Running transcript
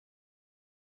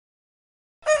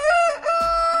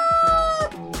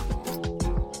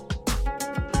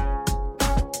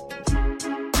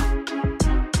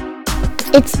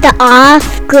It's the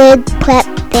Off Grid Prep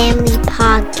Family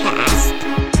Podcast.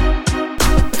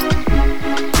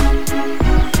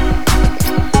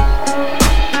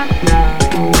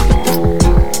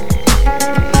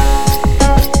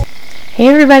 Hey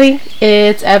everybody,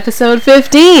 it's episode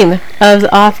 15 of the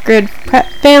Off Grid Prep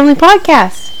Family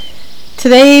Podcast.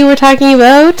 Today we're talking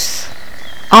about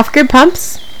off-grid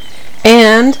pumps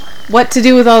and what to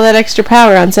do with all that extra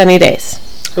power on sunny days.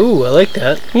 Ooh, I like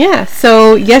that. Yeah,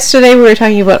 so yesterday we were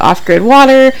talking about off-grid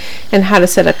water and how to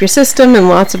set up your system and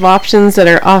lots of options that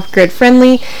are off-grid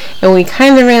friendly, and we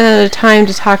kind of ran out of time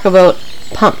to talk about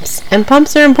pumps, and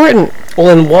pumps are important. Well,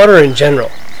 and water in general.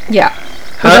 Yeah.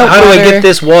 How do I get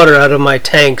this water out of my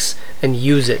tanks and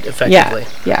use it effectively?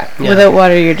 Yeah. Without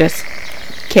water, you're just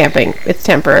camping. It's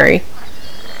temporary.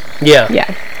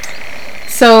 Yeah.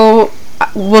 So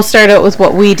we'll start out with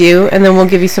what we do, and then we'll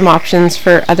give you some options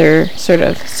for other sort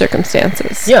of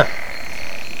circumstances. Yeah.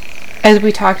 As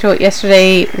we talked about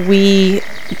yesterday, we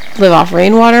live off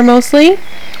rainwater mostly.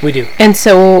 We do. And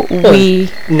so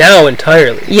now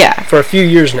entirely. Yeah. For a few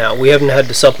years now, we haven't had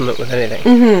to supplement with anything.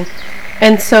 Mm-hmm.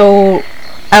 And so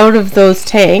out of those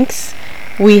tanks,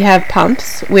 we have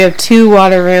pumps. We have 2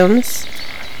 water rooms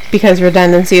because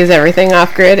redundancy is everything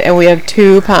off-grid, and we have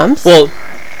 2 pumps. Well,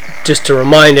 just to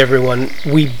remind everyone,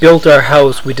 we built our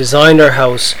house, we designed our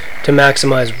house to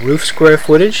maximize roof square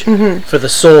footage for the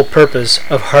sole purpose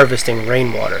of harvesting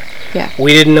rainwater. Yeah.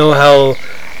 We didn't know how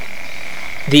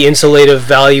the insulative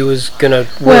value is going to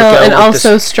work out. Well, and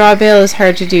also straw bale is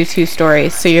hard to do 2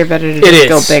 stories, so you're better to just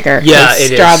go bigger. Yeah,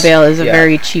 it is. Straw bale is a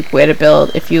very cheap way to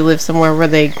build if you live somewhere where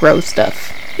they grow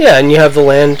stuff. Yeah, and you have the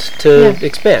land to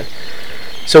expand.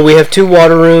 So we have 2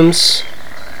 water rooms.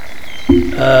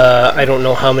 I don't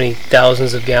know how many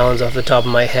thousands of gallons off the top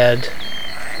of my head.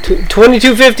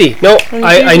 2250. No,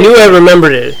 I knew I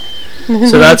remembered it.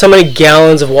 So that's how many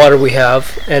gallons of water we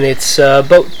have, and it's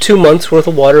about 2 months worth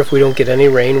of water if we don't get any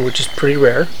rain, which is pretty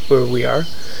rare where we are.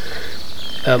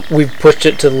 We've pushed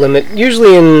it to the limit.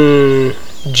 Usually in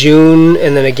June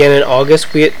and then again in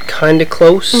August we get kind of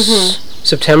close.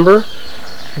 September,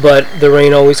 but the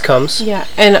rain always comes. Yeah,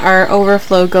 and our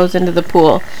overflow goes into the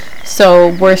pool.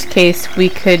 So worst case, we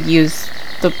could use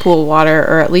the pool water,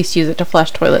 or at least use it to flush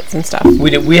toilets and stuff.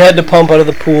 We had to pump out of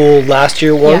the pool last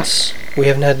year once. Yeah. We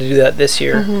haven't had to do that this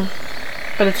year.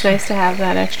 But it's nice to have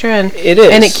that extra, and it is,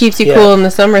 and it keeps you cool in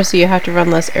the summer, so you have to run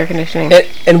less air conditioning.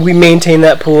 And we maintain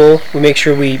that pool. We make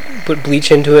sure we put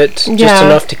bleach into it, just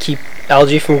enough to keep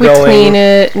algae from growing. We clean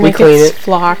it. We clean it.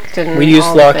 Flocked, and we use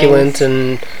flocculant,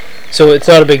 and so it's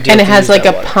not a big deal. And it has like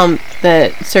a pump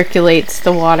that circulates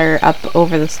the water up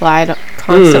over the slide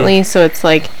constantly, so it's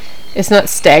like it's not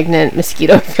stagnant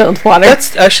mosquito-filled water.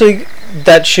 That's actually,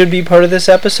 that should be part of this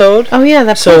episode. Oh yeah,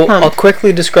 that pool pump. So I'll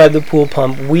quickly describe the pool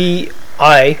pump.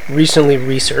 I recently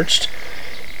researched,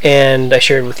 and I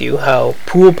shared with you how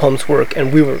pool pumps work,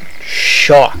 and we were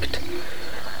shocked.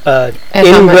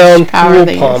 In-ground pool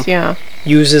pump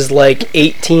uses like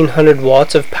 1,800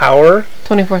 watts of power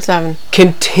 24/7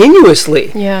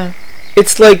 continuously. Yeah,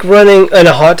 it's like running in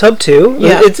a hot tub too.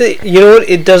 Yeah,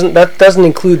 that doesn't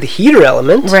include the heater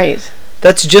element. Right.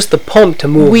 That's just the pump to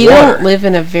move water. We don't live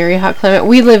in a very hot climate.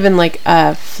 We live in like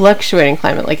a fluctuating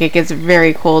climate. Like it gets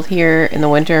very cold here in the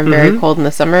winter and very cold in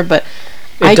the summer. But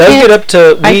it does get up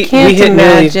to we hit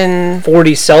imagine nearly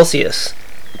 40 Celsius.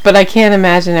 But I can't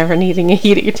imagine ever needing a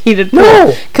heated pool.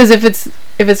 No, because if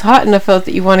it's hot enough out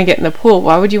that you want to get in the pool,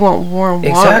 why would you want warm water?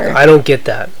 Exactly, I don't get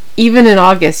that. Even in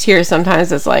August here,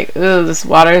 sometimes it's like, oh, this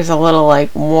water is a little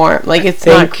like warm, like it's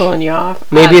not cooling you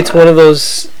off. Maybe it's one of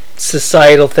those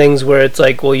societal things where it's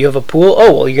like, well, you have a pool,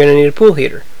 oh well, you're gonna need a pool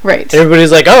heater, right? And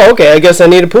everybody's like, oh, okay, I guess I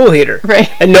need a pool heater, right?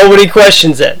 And nobody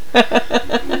questions it.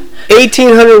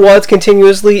 1,800 watts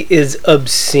continuously is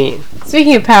obscene.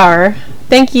 Speaking of power,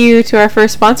 thank you to our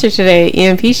first sponsor today,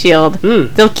 EMP Shield.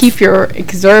 They'll keep your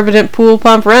exorbitant pool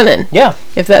pump running. Yeah,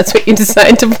 if that's what you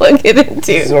decide to plug it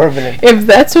into. Exorbitant. If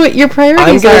that's what your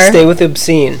priorities are. I'm gonna stay with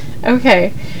obscene.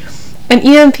 Okay. An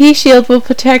EMP shield will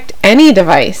protect any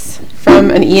device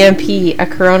from an EMP, a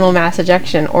coronal mass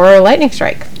ejection, or a lightning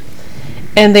strike.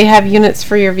 And they have units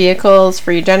for your vehicles,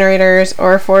 for your generators,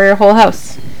 or for your whole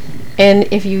house. And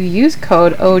if you use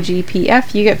code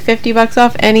OGPF, you get $50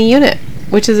 off any unit,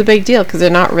 which is a big deal because they're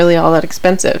not really all that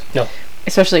expensive. No.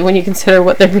 Especially when you consider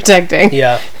what they're protecting.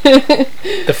 Yeah.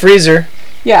 The freezer.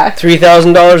 Yeah.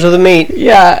 $3,000 worth of meat.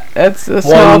 Yeah, that's a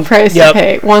small price to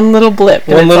pay. One little blip.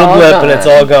 And it's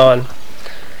all gone.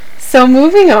 So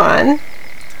moving on,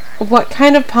 what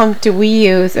kind of pump do we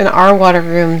use in our water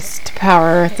rooms to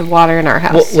power the water in our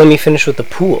house? Well, let me finish with the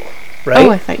pool. right?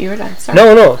 Oh, I thought you were done. Sorry.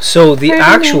 No. So the Pardon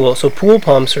actual, so pool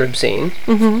pumps are obscene,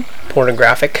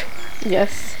 pornographic,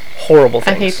 Yes. horrible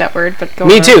things. I hate that word, but go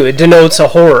Me on. too. It denotes a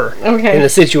horror Okay. in a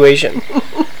situation.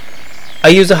 I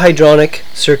use a hydronic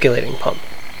circulating pump.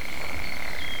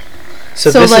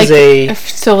 So this like, is a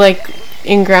So like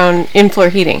in-floor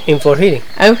heating. in-floor heating.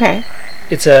 Okay.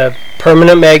 It's a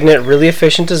permanent magnet, really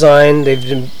efficient design.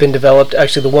 They've been developed.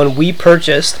 Actually, the one we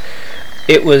purchased,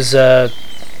 it was a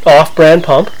off-brand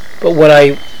pump. But when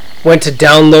I went to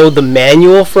download the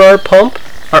manual for our pump,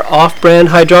 our off-brand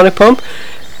hydronic pump,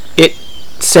 it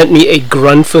sent me a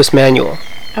Grundfos manual.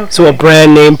 Okay. So a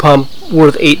brand name pump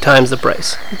worth 8 times the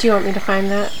price. Do you want me to find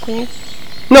that, please?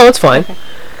 No, it's fine. Okay.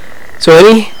 So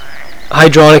any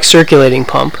hydronic circulating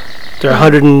pump, they're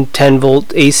 110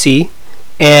 volt AC,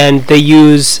 and they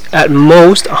use at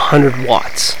most 100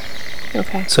 watts.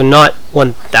 Okay. So not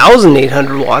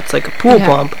 1,800 watts like a pool Yeah.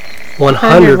 pump.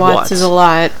 100 watts is a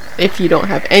lot if you don't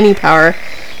have any power.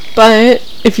 But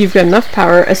if you've got enough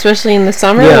power, especially in the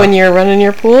summer Yeah. when you're running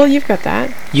your pool, you've got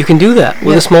that. You can do that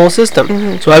with Yeah. a small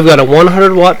system. So I've got a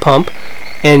 100 watt pump,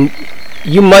 and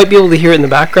you might be able to hear it in the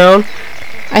background.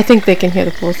 I think they can hear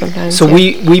the pool sometimes. So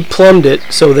yeah. we plumbed it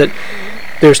so that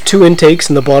there's 2 intakes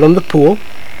in the bottom of the pool.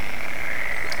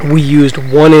 We used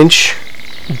 1-inch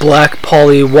black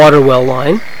poly water well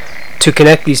line to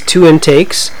connect these 2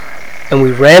 intakes, and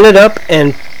we ran it up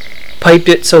and piped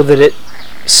it so that it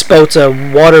spouts a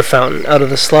water fountain out of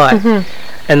the slide.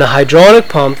 And the hydronic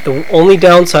pump, the only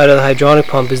downside of the hydronic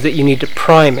pump is that you need to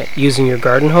prime it using your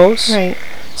garden hose. Right.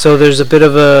 So there's a bit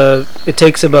of it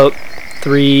takes about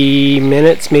 3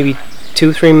 minutes, maybe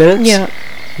 2-3 minutes. Yeah.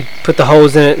 You put the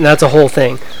hose in it, and that's a whole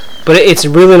thing. But it's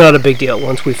really not a big deal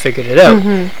once we figured it out.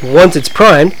 Once it's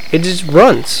primed, it just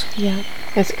runs. Yeah.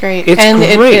 It's great. It's and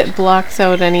great. it blocks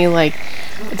out any, like,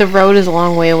 the road is a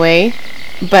long way away.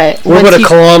 But We're about a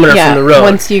kilometer from the road.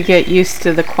 Once you get used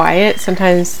to the quiet,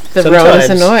 sometimes the road is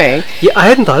annoying. Yeah, I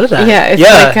hadn't thought of that. Yeah, it's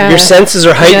like your senses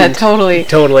are heightened. Yeah, totally.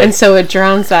 Totally. And so it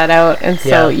drowns that out, and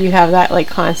so Yeah. you have that like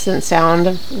constant sound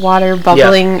of water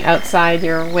bubbling outside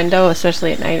your window,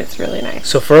 especially at night. It's really nice.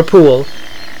 So for a pool,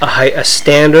 a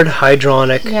standard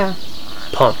hydronic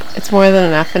pump. It's more than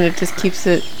enough, and it just keeps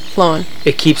it flowing.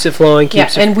 It keeps it flowing.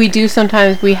 And we do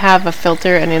sometimes, we have a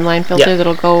filter, an inline filter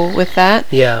that'll go with that.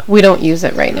 Yeah. We don't use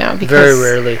it right now because Very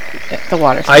rarely. The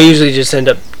water's I usually just end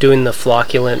up doing the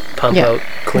flocculant pump out,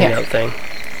 clean Yeah. out thing.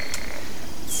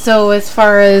 So as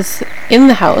far as in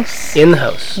the house, In the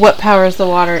house. what powers the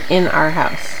water in our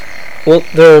house? Well,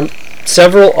 there are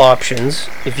several options.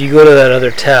 If you go to that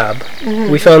other tab,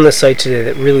 we found this site today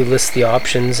that really lists the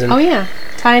options. And Oh yeah,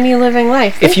 Tiny Living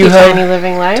Life. If you have Tiny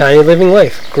Living Life, Tiny Living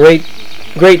Life, great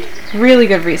really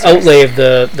good resource. outlay of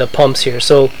the pumps here.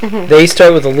 So they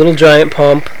start with a little giant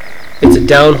pump. It's a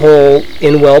downhole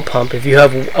in-well pump if you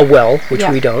have a well, which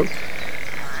we don't.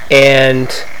 And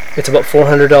it's about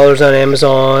 $400 on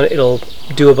Amazon. It'll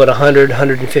do about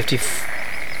 150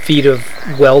 feet of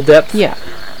well depth. Yeah.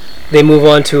 They move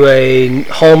on to a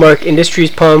Hallmark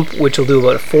Industries pump, which will do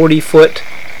about a 40-foot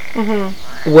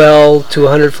well to a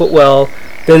 100-foot well.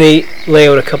 Then they lay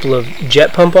out a couple of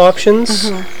jet pump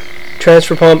options,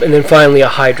 transfer pump, and then finally a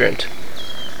hydrant.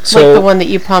 So Like the one that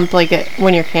you pump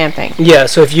when you're camping. yeah,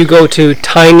 so if you go to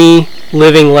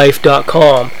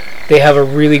tinylivinglife.com, they have a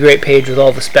really great page with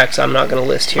all the specs I'm not going to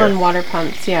list here. On water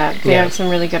pumps, yeah. They have some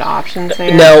really good options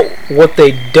there. Now, what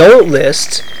they don't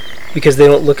list, because they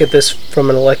don't look at this from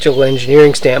an electrical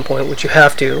engineering standpoint, which you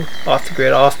have to off the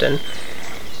grid often,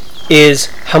 is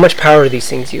how much power these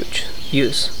things use.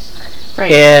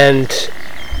 Right. And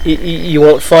you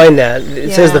won't find that.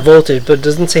 It says the voltage, but it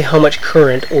doesn't say how much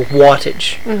current or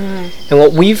wattage. And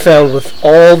what we've found with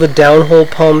all the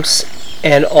downhole pumps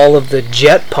and all of the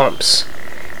jet pumps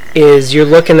is you're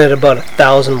looking at about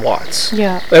 1,000 watts.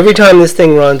 Yeah. Every time this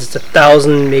thing runs, it's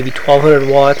 1,000, maybe 1,200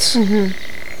 watts.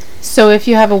 So if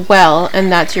you have a well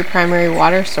and that's your primary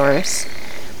water source,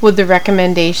 would the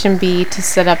recommendation be to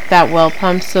set up that well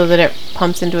pump so that it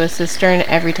pumps into a cistern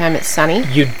every time it's sunny?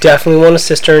 You definitely want a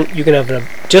cistern. You can have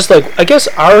just like, I guess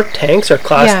our tanks are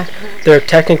classed, they're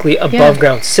technically above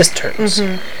ground cisterns.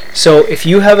 So if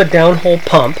you have a downhole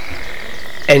pump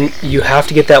and you have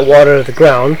to get that water out of the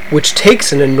ground, which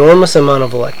takes an enormous amount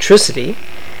of electricity,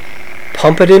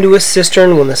 pump it into a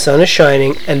cistern when the sun is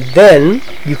shining, and then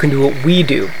you can do what we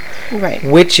do. Right.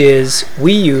 Which is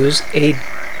we use a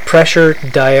pressure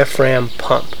diaphragm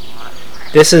pump.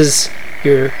 This is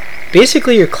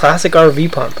basically your classic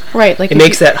RV pump. Right. Like it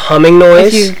makes that humming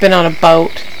noise. If you've been on a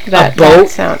boat, that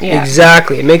sound. Yeah.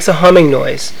 Exactly. It makes a humming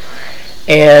noise.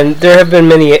 And there have been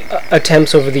many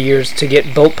attempts over the years to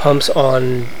get boat pumps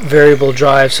on variable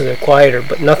drive so they're quieter,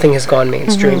 but nothing has gone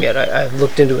mainstream yet. I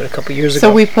looked into it a couple years ago.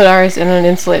 So we put ours in an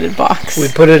insulated box. We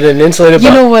put it in an insulated box.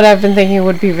 You know what I've been thinking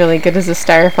would be really good is a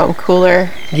styrofoam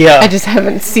cooler. Yeah. I just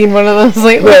haven't seen one of those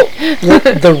lately. Well,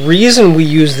 the reason we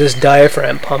use this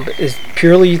diaphragm pump is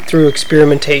purely through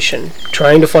experimentation,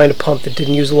 trying to find a pump that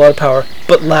didn't use a lot of power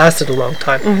but lasted a long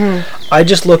time. I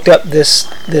just looked up this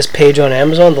page on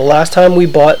Amazon. The last time we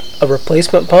bought a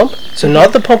replacement pump, so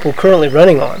not the pump we're currently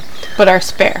running on, but our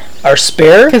spare. Our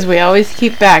spare, because we always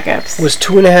keep backups, was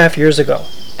 2.5 years ago.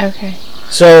 Okay.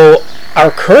 So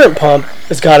our current pump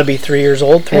has got to be 3 years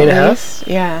old, 3.5.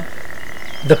 Yeah.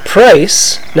 The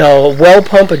price, now a well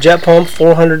pump, a jet pump,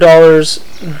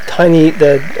 $400. Tiny.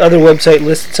 The other website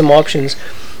listed some options,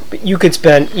 but you could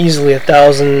spend easily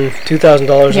 $1,000,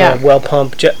 $2,000 on a well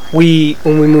pump.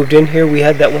 When we moved in here, we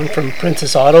had that one from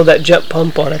Princess Auto, that jet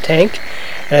pump on a tank,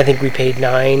 and I think we paid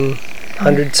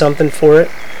 $900 something for it.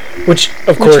 Which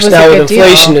of course now with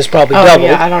inflation is probably doubled.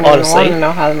 Yeah, I don't honestly. even want to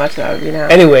know how much that would be now.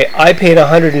 Anyway, I paid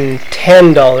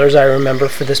 $110, I remember,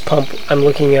 for this pump I'm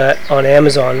looking at on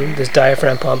Amazon, this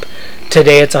diaphragm pump.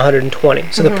 Today it's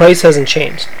 $120. So the price hasn't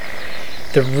changed.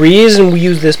 The reason we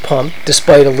use this pump,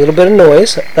 despite a little bit of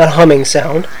noise, that humming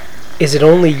sound, is it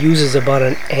only uses about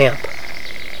an amp.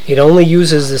 It only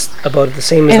uses this about the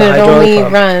same as the hydraulic pump. And it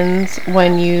only runs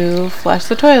when you flush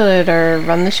the toilet or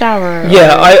run the shower.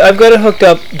 Yeah, I've got it hooked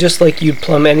up just like you'd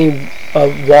plumb any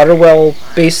water well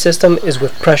based system is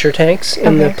with pressure tanks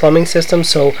in the plumbing system,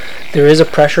 so there is a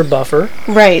pressure buffer.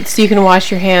 Right, so you can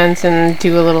wash your hands and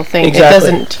do a little thing. Exactly.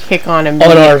 It doesn't kick on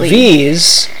immediately. On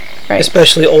RVs,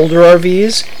 especially older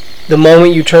RVs, the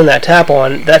moment you turn that tap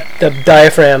on, that the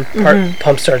diaphragm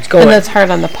pump starts going. And that's hard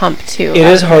on the pump too. It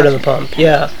is hard on the pump,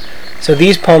 yeah. So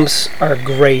these pumps are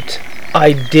great.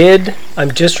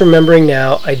 I'm just remembering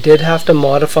now, I did have to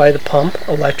modify the pump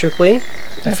electrically.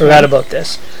 I forgot about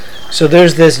this. So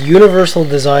there's this universal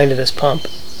design to this pump.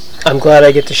 I'm glad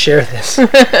I get to share this.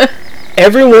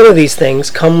 Every one of these things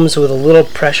comes with a little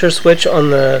pressure switch on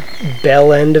the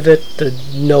bell end of it, the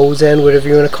nose end, whatever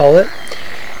you want to call it.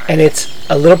 And it's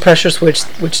a little pressure switch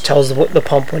which tells the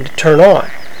pump when to turn on.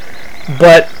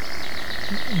 But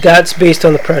that's based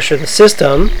on the pressure of the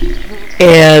system.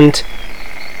 And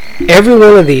every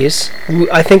one of these,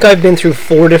 I think I've been through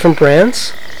 4 different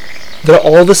brands. They're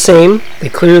all the same. They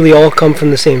clearly all come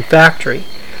from the same factory.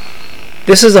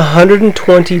 This is a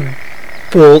 120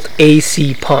 volt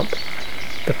AC pump.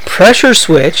 The pressure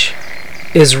switch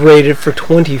is rated for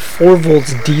 24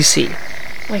 volts DC.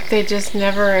 Like they just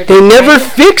never... They never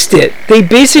fixed it. They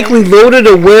basically loaded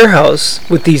a warehouse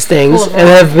with these things and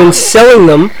have been selling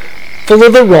them full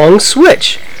of the wrong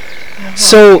switch.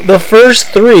 So the first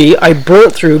 3 I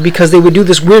burnt through because they would do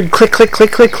this weird click, click,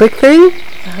 click, click, click thing.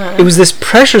 It was this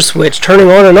pressure switch turning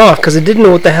on and off because it didn't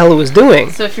know what the hell it was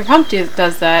doing. So if your pump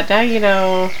does that, now you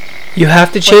know... You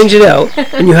have to change it out,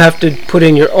 and you have to put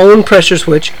in your own pressure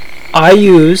switch. I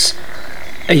use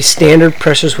a standard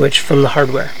pressure switch from the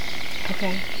hardware.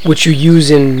 Okay. Which you use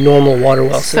in normal water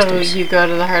well systems. So you go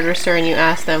to the hardware store and you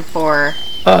ask them for...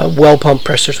 a well pump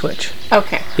pressure switch.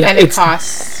 Okay. Yeah, and it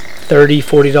costs... $30,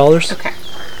 $40. Okay.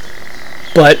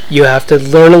 But you have to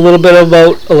learn a little bit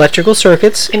about electrical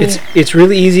circuits. And it's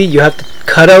really easy. You have to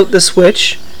cut out the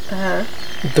switch.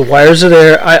 The wires are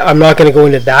there. I'm not going to go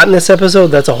into that in this episode.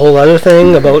 That's a whole other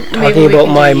thing about talking about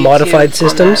my modified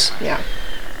systems. Yeah.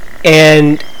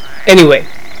 And anyway,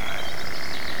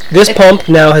 this pump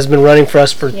now has been running for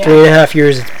us for 3.5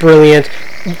 years. It's brilliant.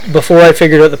 Before I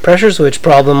figured out the pressure switch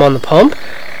problem on the pump,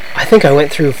 I think I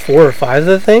went through 4 or 5 of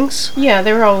the things. Yeah,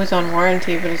 they were always on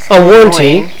warranty, but it's on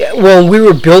warranty. Well, we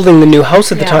were building the new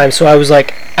house at the time, so I was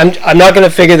like, I'm not going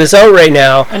to figure this out right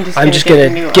now. I'm just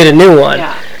going to get a new one.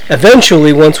 Yeah.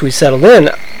 Eventually, once we settled in,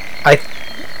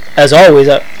 as always,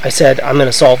 I said I'm going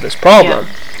to solve this problem.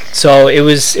 Yeah. So it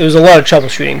was a lot of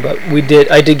troubleshooting, but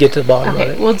I did get to the bottom of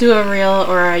it. We'll do a reel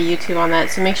or a YouTube on that.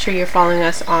 So make sure you're following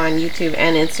us on YouTube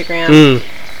and Instagram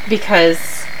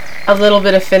because a little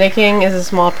bit of finicking is a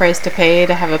small price to pay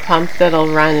to have a pump that'll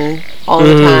run all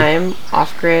the time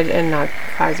off grid and not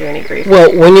cause you any grief.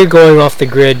 Well, when you're going off the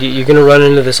grid, you're going to run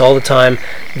into this all the time.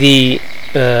 We're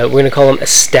going to call them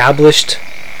established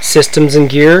systems and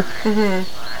gear.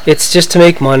 It's just to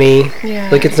make money. Yeah.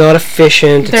 Like it's not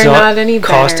efficient. They're it's not any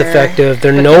cost better, effective.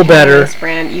 They're no better.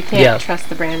 Brand. You can't trust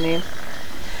the brand name.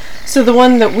 So the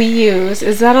one that we use,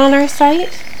 is that on our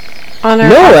site? on our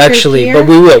No, off-grid actually, gear? but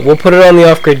we will. We'll put it on the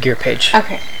off-grid gear page.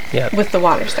 Okay. Yeah. With the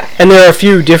water stuff. And there are a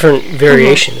few different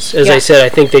variations. As I Yeah. said, I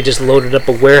think they just loaded up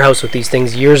a warehouse with these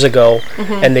things years ago,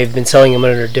 and they've been selling them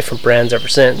under different brands ever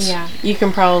since. Yeah, you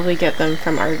can probably get them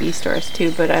from RV stores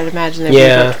too, but I'd imagine they're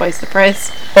Yeah. about twice the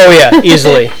price. Oh yeah,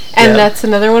 easily. And Yeah. that's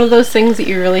another one of those things that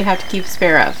you really have to keep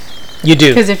spare of. You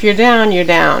do. Because if you're down, you're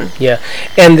down. Yeah,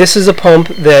 and this is a pump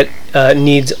that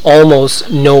needs almost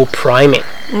no priming.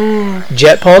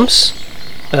 Jet pumps,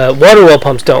 water well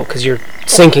pumps don't, because you're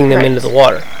sinking them Right. into the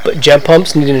water. But jet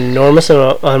pumps need an enormous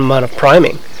amount of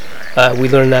priming. We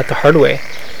learned that the hard way.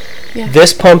 Yeah.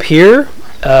 This pump here,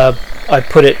 I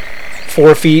put it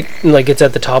 4 feet, like it's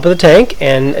at the top of the tank,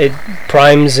 and it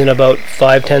primes in about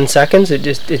 5-10 seconds.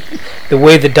 The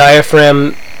way the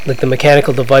diaphragm, like the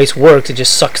mechanical device works, it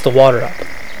just sucks the water up.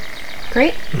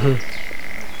 Great.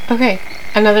 Okay,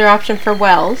 another option for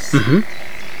wells Mhm.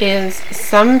 is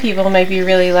some people might be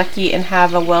really lucky and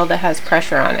have a well that has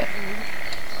pressure on it.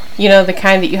 You know, the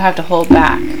kind that you have to hold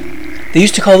back. They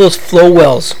used to call those flow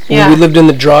wells when Yeah. we lived in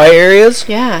the dry areas.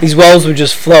 Yeah. These wells would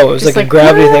just flow. It was Just like a like,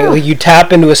 gravity thing. "Whoa." Like you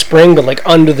tap into a spring, but like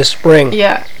under the spring.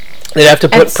 Yeah. They'd have to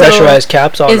put And so, pressurized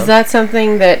caps on Is them. that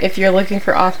something that if you're looking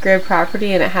for off-grid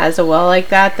property and it has a well like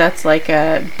that, that's like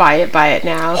a buy it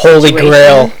now Holy situation?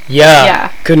 grail. Yeah. Yeah.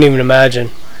 Couldn't even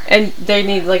imagine. And they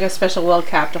need like a special well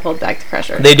cap to hold back the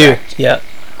pressure. They do. Correct. Yeah.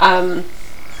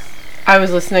 I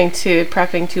was listening to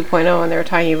Prepping 2.0 and they were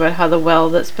talking about how the well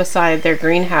that's beside their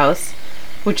greenhouse,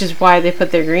 which is why they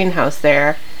put their greenhouse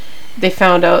there, they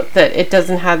found out that it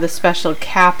doesn't have the special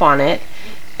cap on it,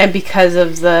 and because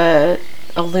of the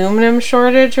aluminum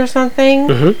shortage or something,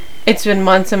 Mhm. it's been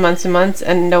months and months and months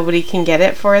and nobody can get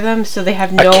it for them, so they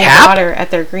have no cap? water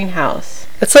at their greenhouse.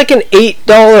 That's like an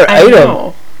 $8 I item.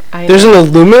 know. I There's know. an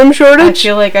aluminum I shortage?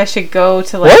 feel like I should go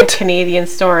to like What? a Canadian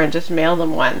store and just mail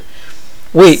them one.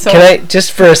 Wait, So- can I,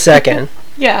 just for a second,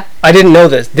 Yeah, I didn't know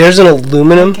this. There's an I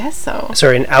aluminum, guess so.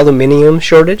 sorry, an aluminium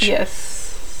shortage? Yes.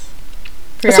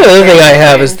 That's For another thing I American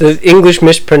have is friends. the English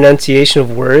mispronunciation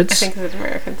of I words. think it's an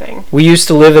American thing. We used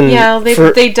to live in... Yeah,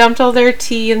 for- they dumped all their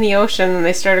tea in the ocean and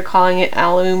they started calling it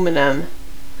aluminum.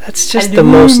 That's just the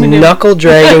most Aluminum. knuckle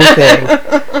dragging thing.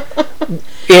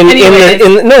 Anyways,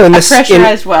 in A this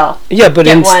pressurized well. yeah, but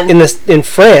get one. in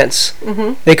France,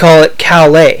 Mm-hmm. they call it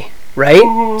Calais, right?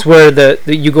 It's where the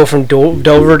you go from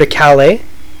Dover to Calais.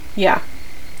 Yeah.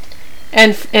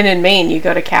 And in Maine, you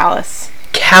go to Calais.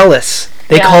 Callous.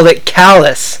 They Yeah. called it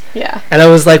callous, Yeah. and I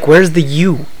was like, "Where's the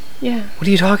U? Yeah. What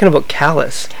are you talking about,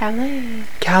 callous? Calais.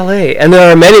 Calais." And there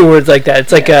are many words like that.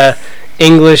 It's like a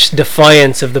English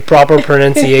defiance of the proper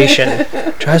pronunciation.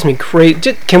 Drives me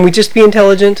crazy. Can we just be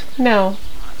intelligent? No.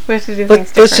 We have to do things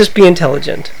Let's different. just be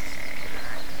intelligent.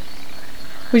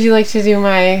 Would you like to do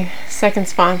my second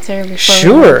sponsor before we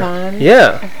Sure. move on?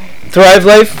 Yeah. Okay. Thrive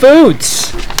Life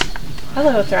Foods.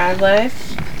 Hello, Thrive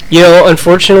Life. You know,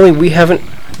 unfortunately, we haven't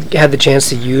had the chance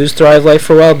to use Thrive Life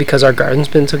for a while because our garden's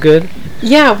been so good.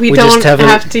 Yeah, we We don't just haven't-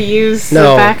 have to use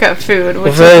No. the backup food,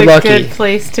 which is very a lucky. good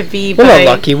place to be. We're by,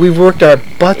 not lucky. We've worked our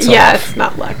butts Yeah, off. it's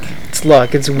not luck. It's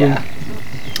luck. It's Yeah.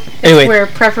 Anyway, Where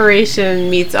preparation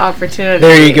meets opportunity.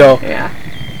 There you go. Yeah.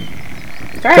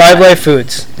 Thrive Life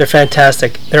Foods. They're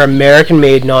fantastic. They're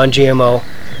American-made, non-GMO,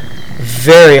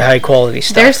 very high-quality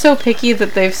stuff. They're so picky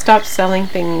that they've stopped selling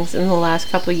things in the last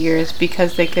couple of years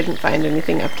because they couldn't find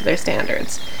anything up to their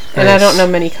standards. And I Nice. don't know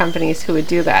many companies who would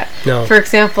do that. No. For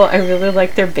example, I really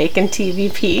like their bacon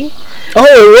TVP. Oh,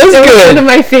 it was It was one of good.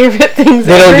 my favorite things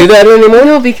They don't ever. do that anymore?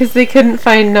 No, because they couldn't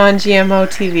find non-GMO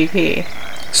TVP.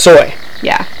 Soy.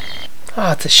 Yeah.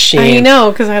 Oh, it's a shame. I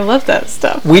know, because I love that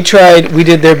stuff. We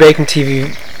did their bacon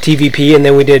TVP, and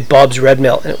then we did Bob's Red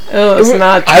Mill. And Oh, it's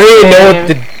not the I didn't know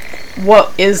same.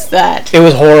 What is that? it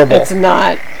was horrible. It's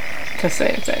not the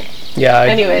same thing. Yeah.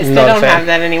 Anyways, they not a don't fan. have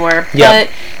that anymore. Yeah. But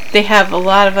they have a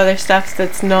lot of other stuff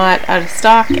that's not out of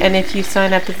stock, and if you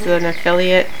sign up as an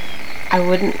affiliate, I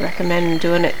wouldn't recommend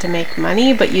doing it to make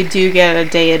money, but you do get a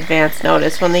day advance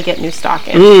notice when they get new stock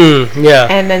in. Yeah.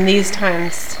 And then these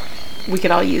times, we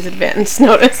could all use advance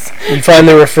notice. You find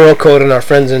the referral code on our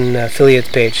friends and affiliates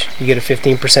page. You get a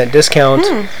 15% discount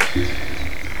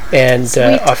and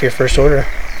Sweet. off your first order.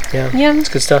 Yeah. Yum. It's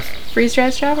good stuff.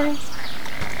 Freeze-dried strawberries.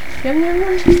 Yum, yum,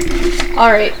 yum.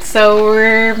 Alright, so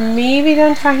we're maybe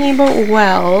done talking about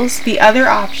wells. The other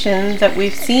option that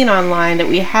we've seen online that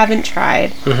we haven't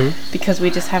tried, because we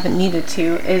just haven't needed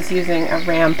to, is using a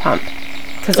ram pump.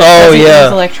 Because it doesn't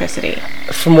use electricity.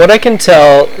 From what I can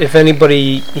tell, if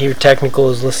anybody here technical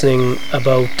is listening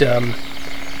about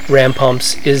ram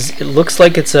pumps, it looks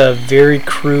like it's a very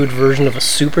crude version of a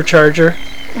supercharger.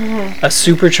 A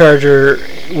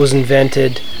supercharger was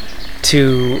invented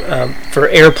for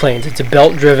airplanes. It's a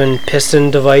belt-driven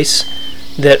piston device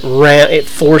that it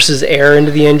forces air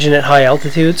into the engine at high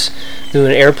altitudes. Then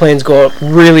when airplanes go up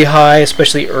really high,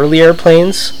 especially early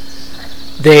airplanes,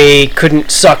 they couldn't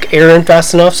suck air in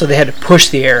fast enough, so they had to push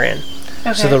the air in.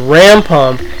 Okay. So the ram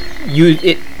pump,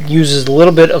 it uses a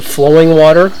little bit of flowing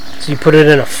water. So you put it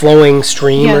in a flowing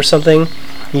stream or something.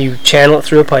 You channel it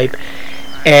through a pipe,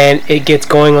 and it gets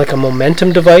going like a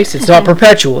momentum device. It's not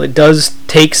perpetual. It does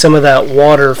take some of that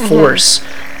water force.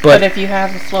 But if you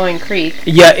have a flowing creek...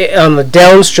 Yeah, on the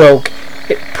downstroke,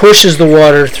 it pushes the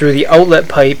water through the outlet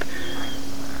pipe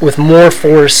with more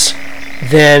force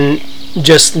than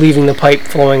just leaving the pipe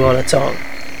flowing on its own.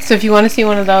 So if you want to see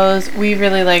one of those, we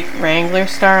really like Wrangler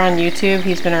Star on YouTube.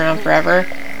 He's been around forever.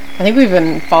 I think we've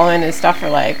been following his stuff for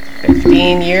like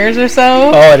 15 years or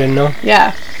so. Oh, I didn't know.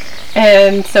 Yeah.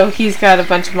 And so he's got a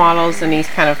bunch of models, and he's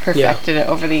kind of perfected it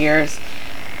over the years.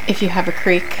 If you have a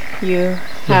creek, you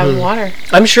have water.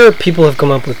 I'm sure people have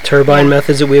come up with turbine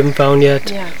methods that we haven't found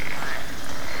yet. Yeah.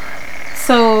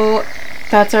 So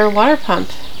that's our water pump.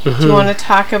 Do you want to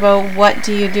talk about what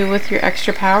do you do with your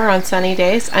extra power on sunny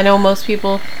days? I know most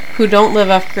people who don't live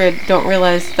off-grid don't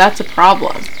realize that's a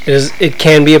problem. It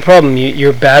can be a problem.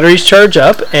 Your batteries charge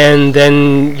up, and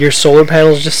then your solar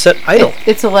panels just sit idle.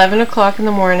 It's 11 o'clock in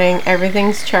the morning.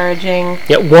 Everything's charging.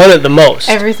 Yeah, one at the most.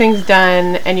 Everything's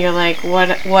done, and you're like,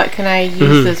 what can I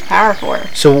use this power for?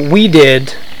 So what we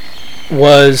did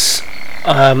was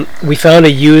we found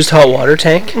a used hot water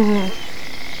tank.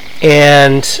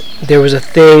 And there was a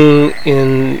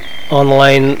thing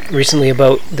online recently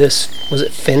about this. Was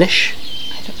it Finnish?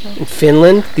 I don't know. In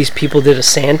Finland, these people did a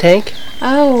sand tank.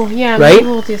 Oh, yeah. Right? Maybe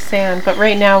we'll do sand. But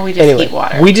right now we just heat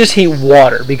water. We just heat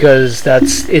water because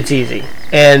it's easy.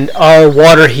 And our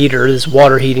water heater, this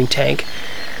water heating tank,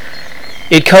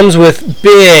 it comes with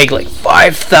big, like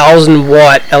 5,000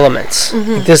 watt elements.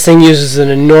 This thing uses an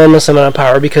enormous amount of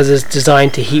power because it's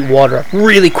designed to heat water up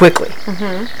really quickly.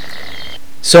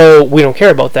 So we don't care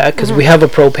about that because we have a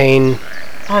propane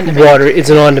water.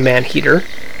 It's an on-demand heater.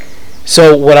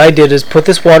 So what I did is put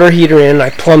this water heater in.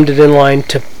 I plumbed it in line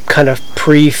to kind of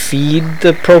pre-feed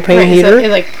the propane heater. So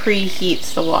it like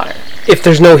preheats the water. If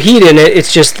there's no heat in it,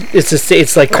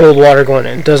 it's like cold water going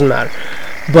in. It doesn't matter.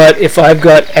 But if I've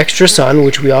got extra sun,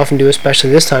 which we often do, especially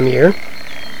this time of year,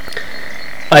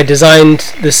 I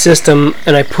designed the system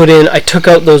and I took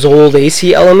out those old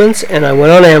AC elements, and I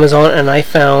went on Amazon and I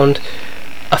found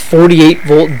a 48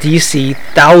 volt DC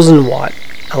 1000 watt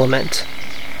element.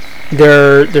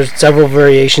 There's several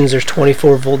variations. There's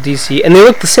 24 volt DC, and they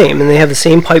look the same, and they have the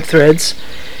same pipe threads.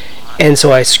 And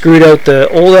so I screwed out the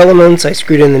old elements, I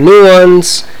screwed in the new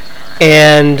ones,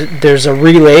 and there's a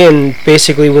relay, and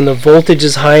basically when the voltage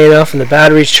is high enough and the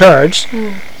battery's charged,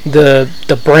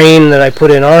 the brain that I put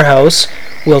in our house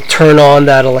will turn on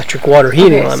that electric water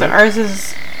heating element. So ours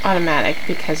is automatic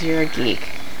because you're a geek.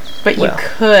 But you Well,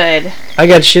 could. I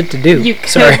got shit to do.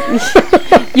 Sorry.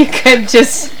 You could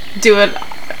just do it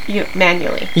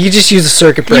manually. You just use a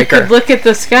circuit breaker. You could look at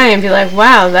the sky and be like,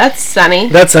 wow, that's sunny.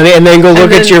 That's sunny, and then go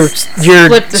look at your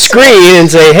screen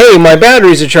and say, hey, my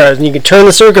batteries are charged, and you can turn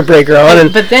the circuit breaker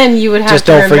on. But then you would have just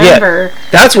to don't remember.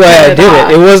 Forget. That's why I did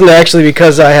it. It wasn't actually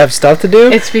because I have stuff to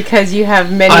do. It's because you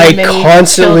have many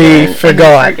constantly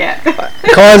forgot.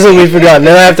 Constantly forgot. And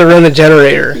then I have to run the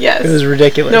generator. Yes. It was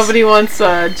ridiculous. Nobody wants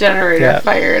a generator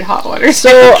fired hot water. So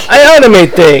I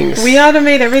automate things. We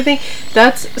automate everything.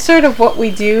 That's sort of what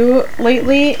we do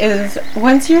lately is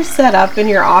once you're set up in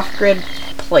your off-grid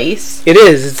place.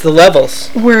 It's the levels.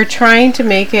 We're trying to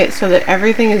make it so that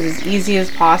everything is as easy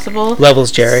as possible.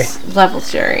 Levels, Jerry.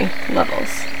 Levels.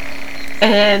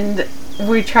 And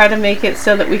we try to make it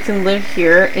so that we can live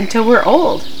here until we're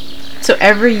old. So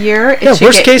every year it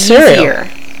should get easier. Scenario.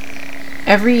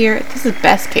 Every year, this is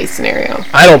best case scenario.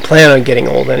 I don't plan on getting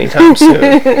old anytime soon.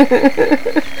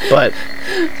 But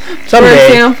someday. For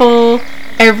example,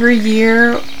 every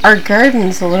year our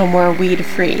garden's a little more weed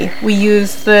free. We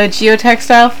use the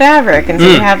geotextile fabric, and so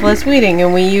we have less weeding,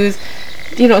 and we use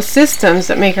systems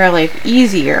that make our life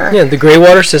easier. Yeah, the gray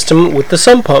water system with the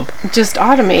sump pump. Just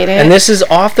automate it. And this is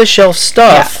off the shelf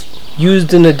stuff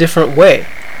used in a different way.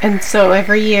 And so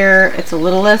every year it's a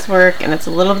little less work, and it's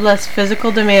a little less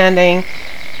physical demanding,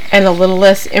 and a little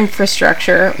less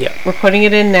infrastructure. Yep. We're putting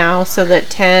it in now so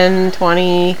that 10,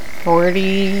 20, 40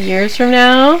 years from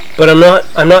now. But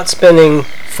I'm not spending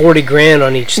 40 grand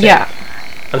on each thing. Yeah.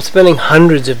 I'm spending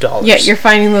hundreds of dollars. Yeah, you're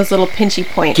finding those little pinchy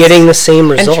points. Getting the same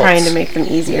results. And trying to make them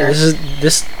easier. Yeah,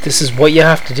 this is what you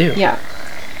have to do. Yeah.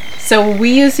 So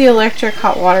we use the electric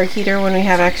hot water heater when we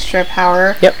have extra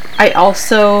power. Yep. I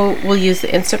also will use the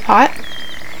Instapot.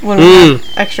 when we have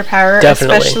extra power,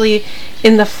 Definitely. especially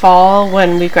in the fall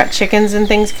when we've got chickens and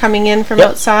things coming in from Yep.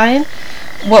 outside.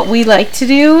 What we like to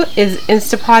do is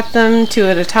Instapot them 2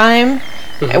 at a time,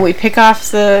 and we pick off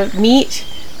the meat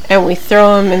and we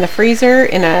throw them in the freezer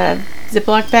in a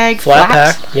Ziploc bag, Flat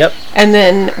pack. Yep. and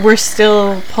then we're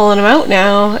still pulling them out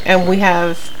now, and we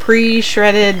have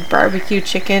pre-shredded barbecue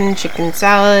chicken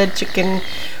salad, chicken.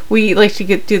 We like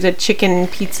to do the chicken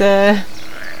pizza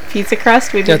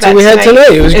crust. We did That's that what we had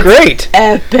tonight. It was It's great.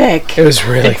 Epic. It was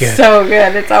really It's good. so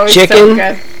good. It's always so Chicken,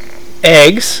 good.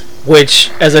 Eggs, which,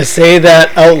 as I say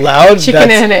that out loud, Chicken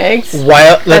that's and eggs.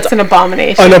 wild. That's an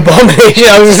abomination. an abomination.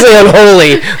 I was going to say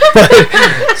unholy.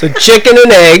 But, so chicken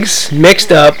and eggs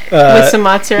mixed up with some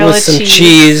mozzarella with some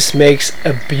cheese makes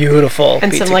a beautiful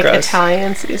and pizza some like crust.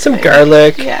 Italian seasoning. Some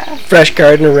garlic, Yeah. fresh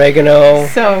garden oregano.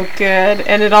 So good.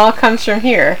 And it all comes from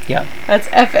here. Yeah. That's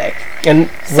epic. And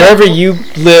wherever you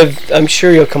live, I'm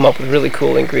sure you'll come up with really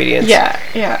cool ingredients. Yeah,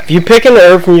 yeah. If you pick an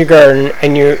herb from your garden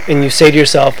and you say to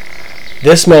yourself,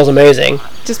 "This smells amazing,"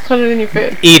 Just put it in your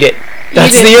food. eat it.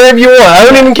 That's it. the herb you want. I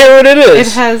don't even care what it is.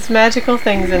 It has magical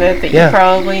things in it that Yeah. you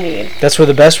probably need. That's where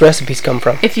the best recipes come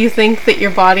from. If you think that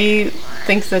your body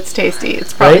thinks that's tasty,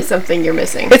 it's probably Right? something you're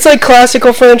missing. It's like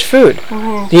classical French food.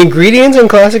 The ingredients in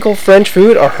classical French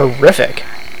food are horrific.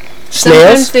 Sometimes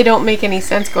Snails, they don't make any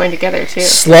sense going together too.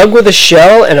 slug with a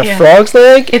shell and a Yeah. frog's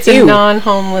leg. It's Ew. a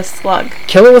non-homeless slug.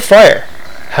 Kill it with fire.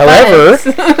 However,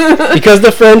 But- because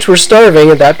the French were starving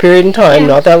at that period in time, Yeah.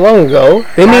 not that long ago,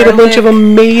 they made a bunch of Garlic,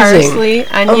 amazing, parsley,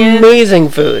 onion, amazing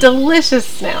food. delicious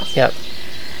snails. Yep.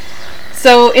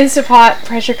 So Instapot,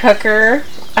 pressure cooker.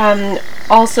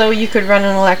 Also, you could run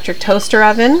an electric toaster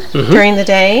oven during the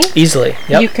day. Easily.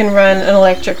 Yep. You can run an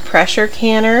electric pressure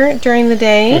canner during the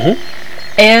day.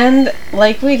 And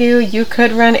like we do, you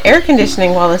could run air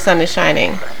conditioning while the sun is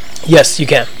shining. Yes, you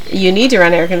can. You need to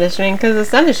run air conditioning because the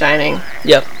sun is shining.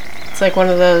 Yep. It's like one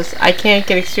of those, I can't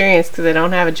get experience because I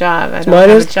don't have a job. I don't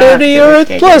Minus have a job 30 because I or can't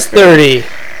get plus experience.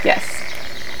 30. Yes.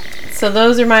 So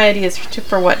those are my ideas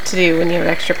for what to do when you have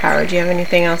extra power. Do you have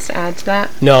anything else to add to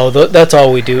that? No, that's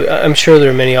all we do. I'm sure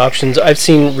there are many options. I've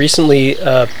seen recently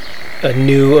a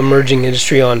new emerging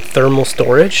industry on thermal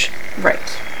storage, Right.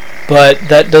 but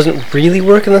that doesn't really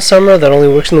work in the summer. That only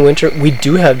works in the winter. We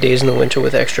do have days in the winter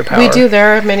with extra power. We do.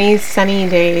 There are many sunny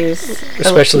days.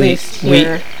 Especially, at least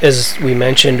here. as we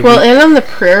mentioned. Well, and on the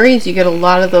prairies, you get a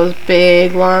lot of those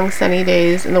big, long, sunny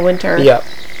days in the winter. yeah.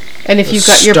 And if you've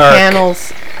got your Stark.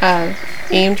 panels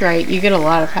aimed right, you get a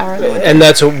lot of power in the winter. And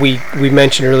that's what we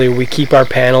mentioned earlier. We keep our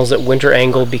panels at winter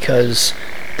angle because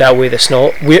that way the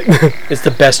snow it's the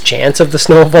best chance of the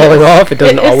snow falling off. It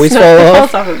doesn't always fall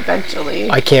off. falls off eventually.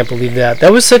 I can't believe that.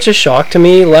 That was such a shock to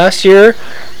me last year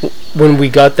when we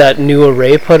got that new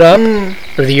array put up,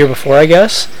 or the year before, I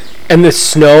guess. And the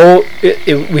snow,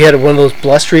 we had one of those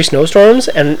blustery snowstorms,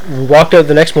 and we walked out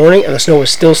the next morning, and the snow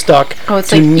was still stuck Oh, it's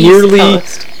to like nearly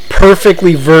East Coast.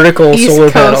 perfectly vertical East solar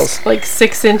Coast, panels. like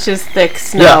 6 inches thick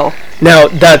snow. Yeah. Now,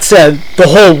 that said, the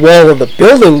whole wall of the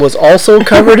building was also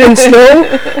covered in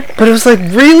snow, but it was like,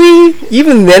 really?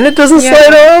 Even then it doesn't Yeah.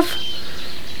 slide off?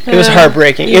 It was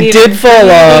heartbreaking. You It need did a fall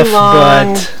really off,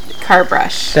 long but car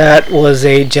brush. that was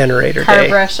a generator Car day.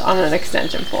 brush on an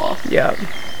extension pole. Yeah.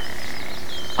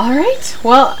 All right.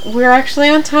 Well, we're actually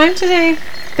on time today.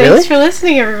 Thanks Really? for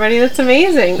listening, everybody. That's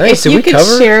amazing. Nice. If Did you we could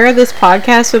cover- share this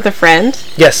podcast with a friend,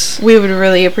 Yes. we would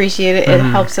really appreciate it. It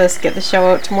helps us get the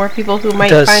show out to more people who might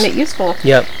does. find it useful.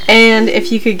 Yep. And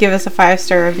if you could give us a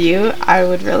 5-star review, I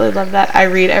would really love that. I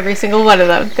read every single one of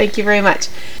them. Thank you very much.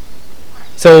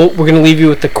 So we're going to leave you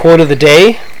with the quote of the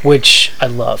day, which I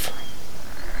love.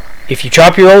 If you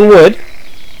chop your own wood,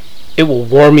 it will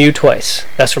warm you twice.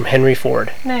 That's from Henry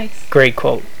Ford. Nice. Great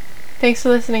quote. Thanks for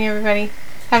listening, everybody.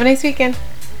 Have a nice weekend.